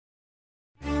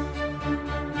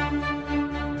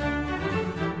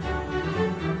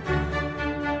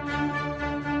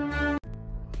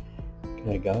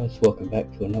Hey guys, welcome back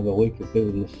to another week of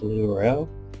building the Soleil.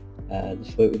 This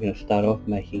week we're going to start off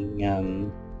making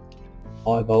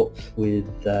eybolts with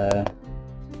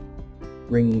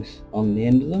rings on the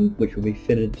end of them, which will be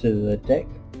fitted to the deck.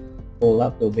 All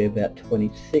up there'll be about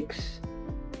 26.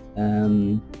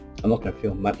 I'm not going to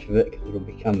film much of it because it'll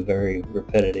become very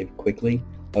repetitive quickly.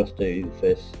 I'll just do the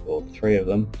first or 3 of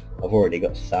them. I've already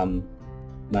got some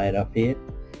made up here.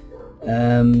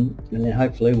 And then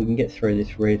hopefully we can get through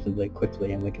this reasonably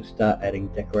quickly and we can start adding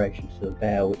decorations to the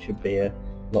bow, which should be a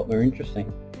lot more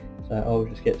interesting. So I'll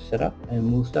just get set up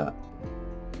and we'll start.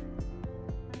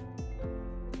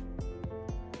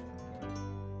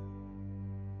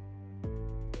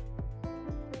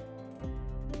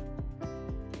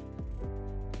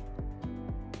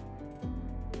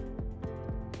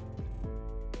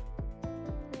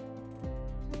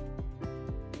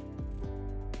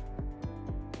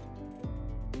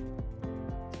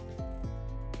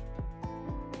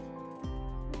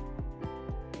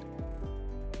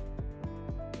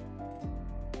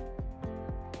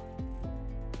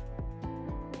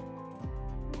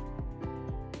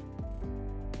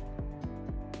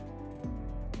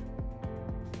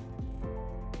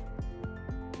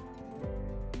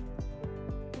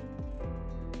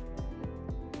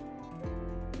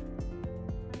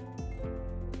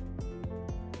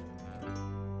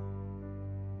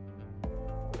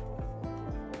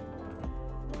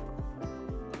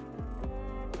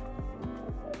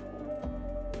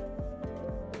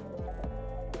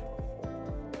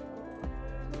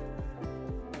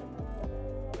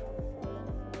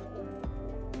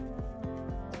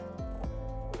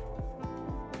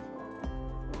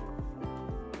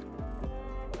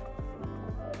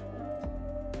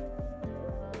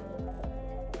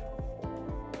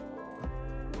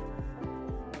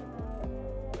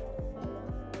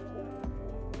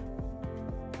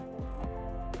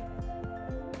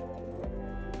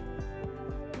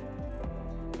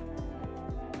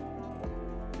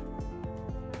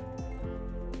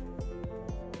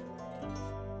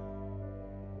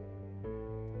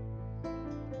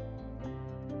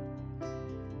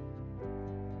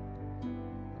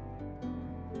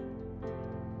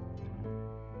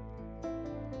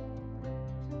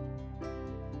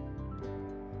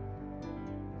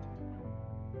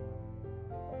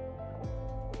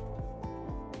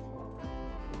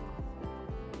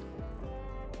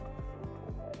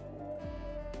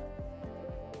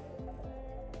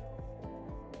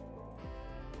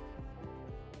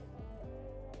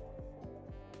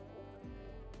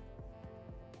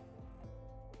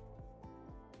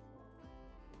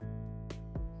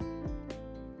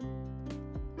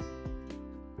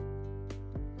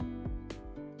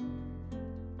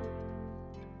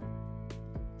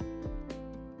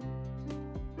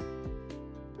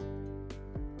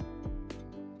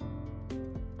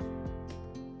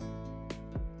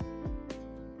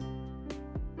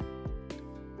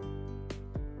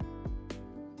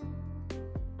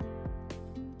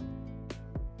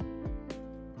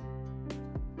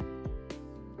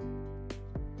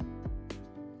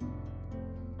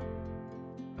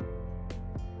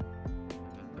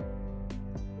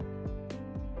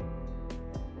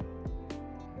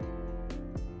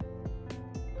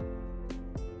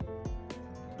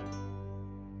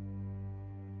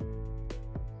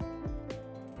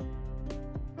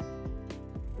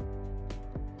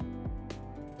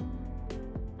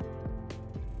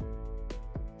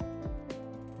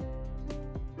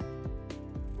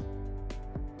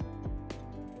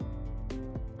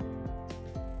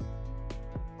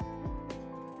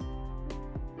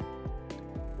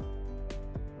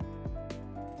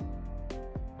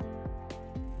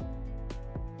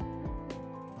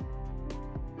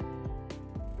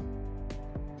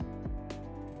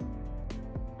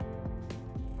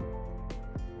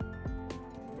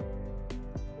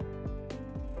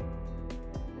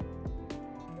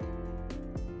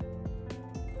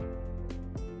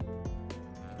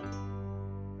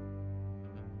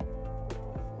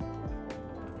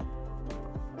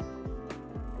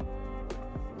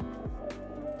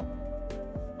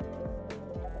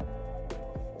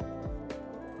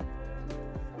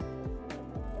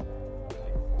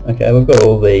 Okay, we've got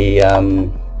all the eye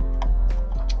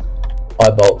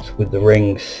bolts with the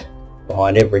rings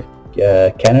behind every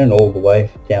cannon all the way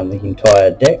down the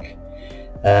entire deck.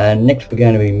 Next we're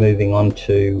going to be moving on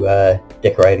to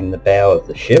decorating the bow of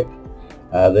the ship.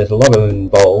 There's a lot of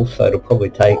involved, so it'll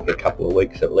probably take a couple of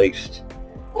weeks at least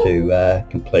to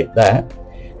complete that.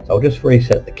 So I'll just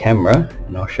reset the camera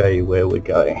and I'll show you where we're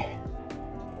going.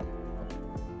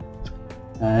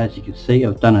 As you can see,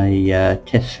 I've done a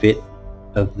test fit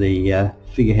of the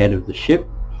figurehead of the ship.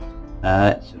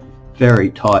 It's a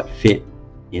very tight fit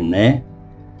in there.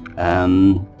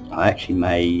 I actually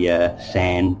may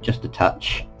sand just a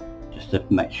touch, just to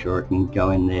make sure it can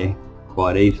go in there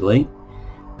quite easily.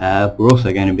 We're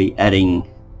also going to be adding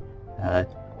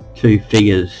 2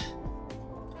 figures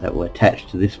that will attach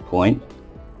to this point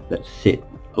that sit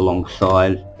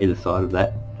alongside either side of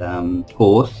that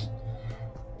horse,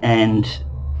 and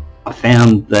I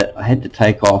found that I had to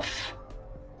take off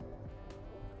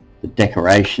the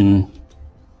decoration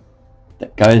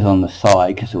that goes on the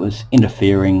side because it was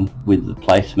interfering with the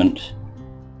placement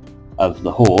of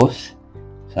the horse.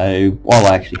 So while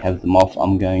I actually have them off,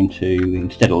 I'm going to,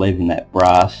 instead of leaving that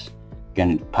brass,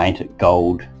 going to paint it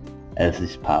gold, as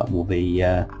this part will be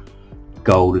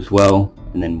gold as well,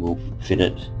 and then we'll fit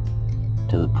it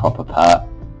to the proper part,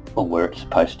 or where it's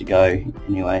supposed to go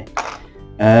anyway.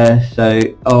 So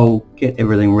I'll get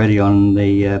everything ready on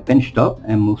the bench top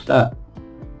and we'll start.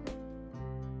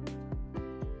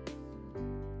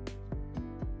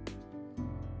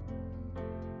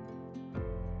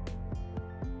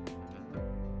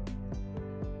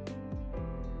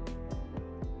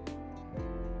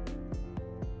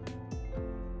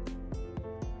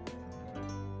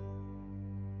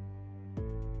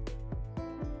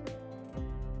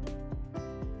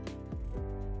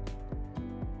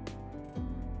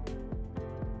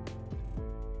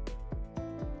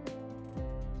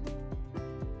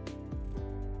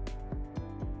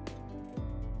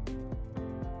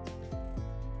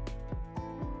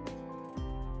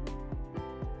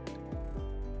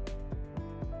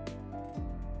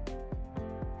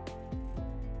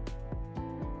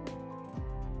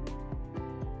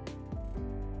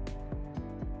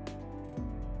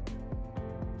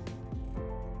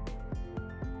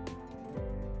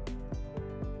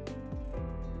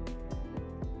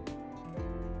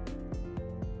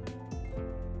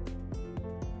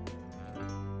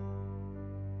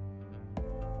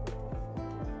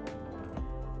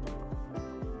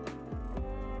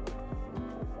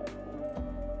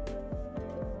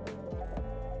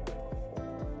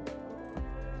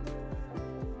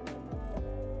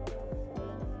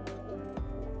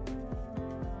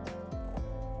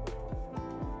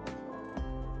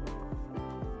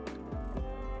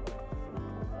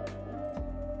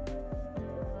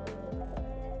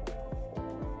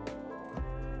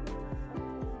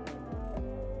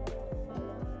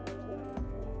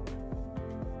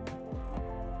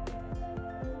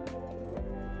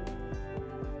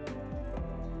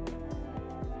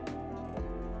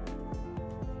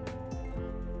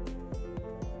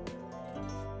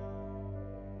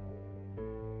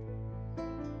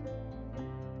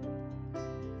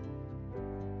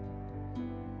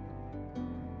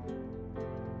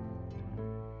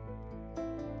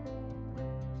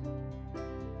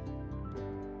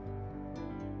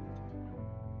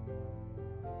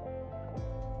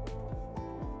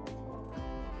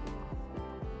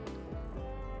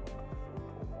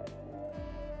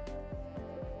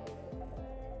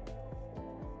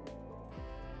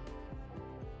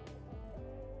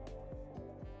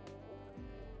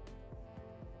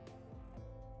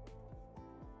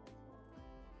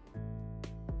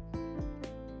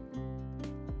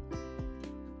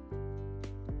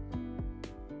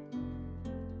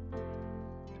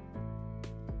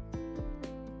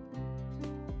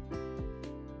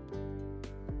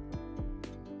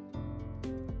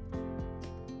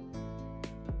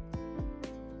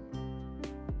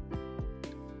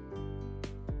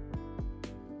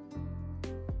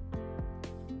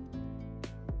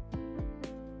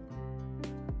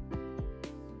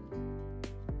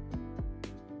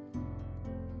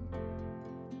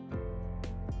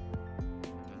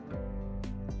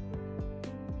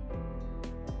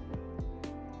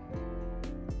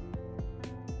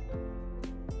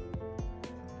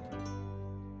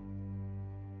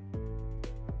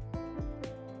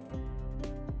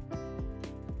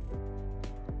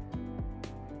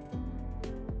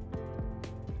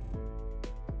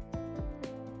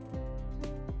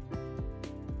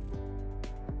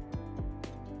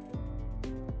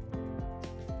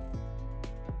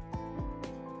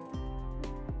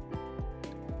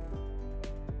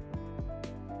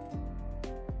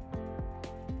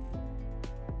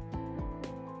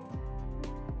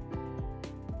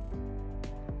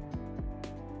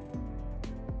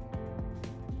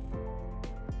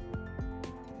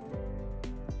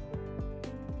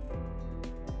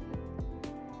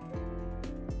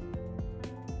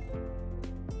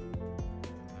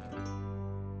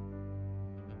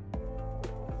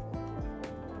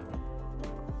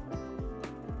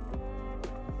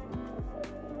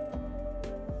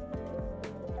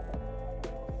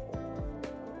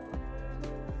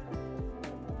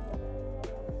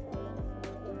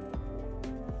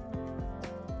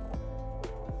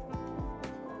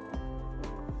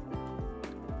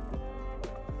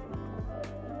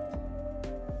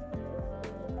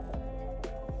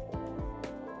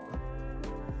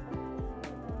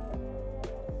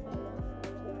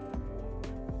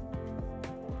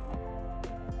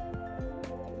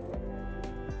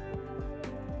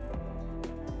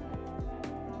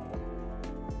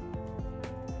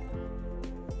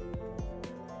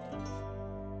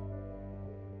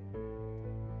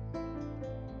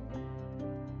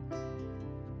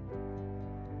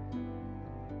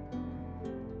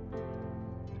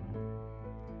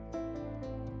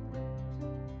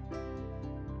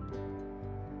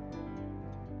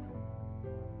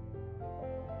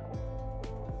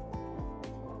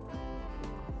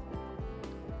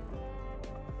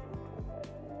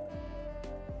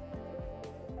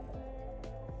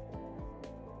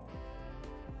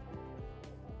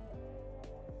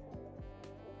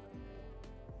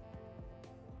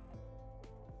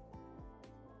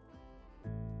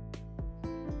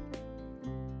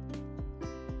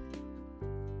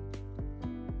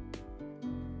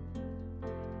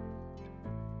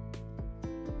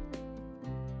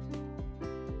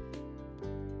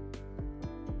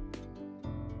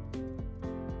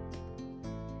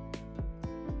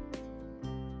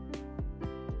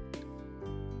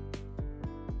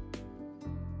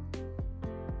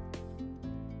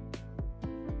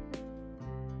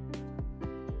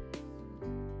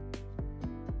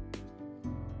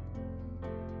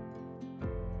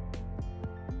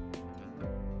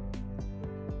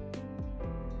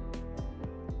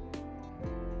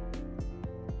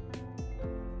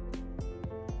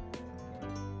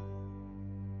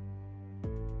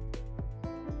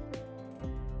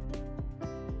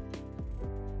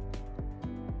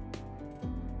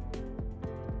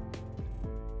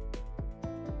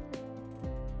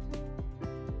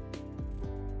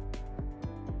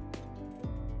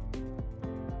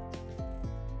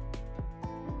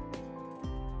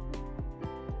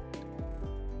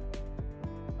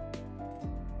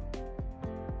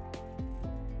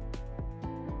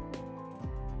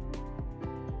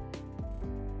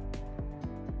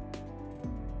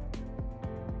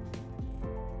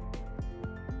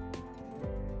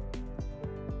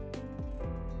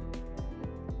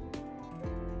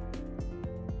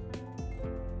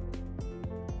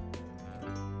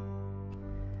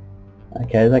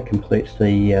 Okay, that completes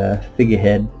the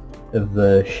figurehead of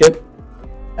the ship.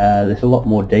 There's a lot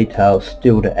more details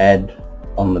still to add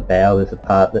on the bow. There's a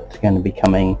part that's going to be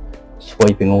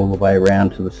sweeping all the way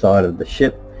around to the side of the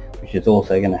ship, which is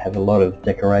also going to have a lot of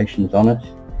decorations on it.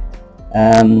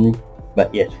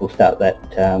 But yes, we'll start that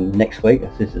next week,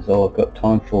 as this is all I've got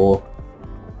time for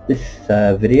this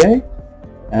video.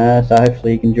 So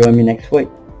hopefully you can join me next week.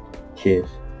 Cheers.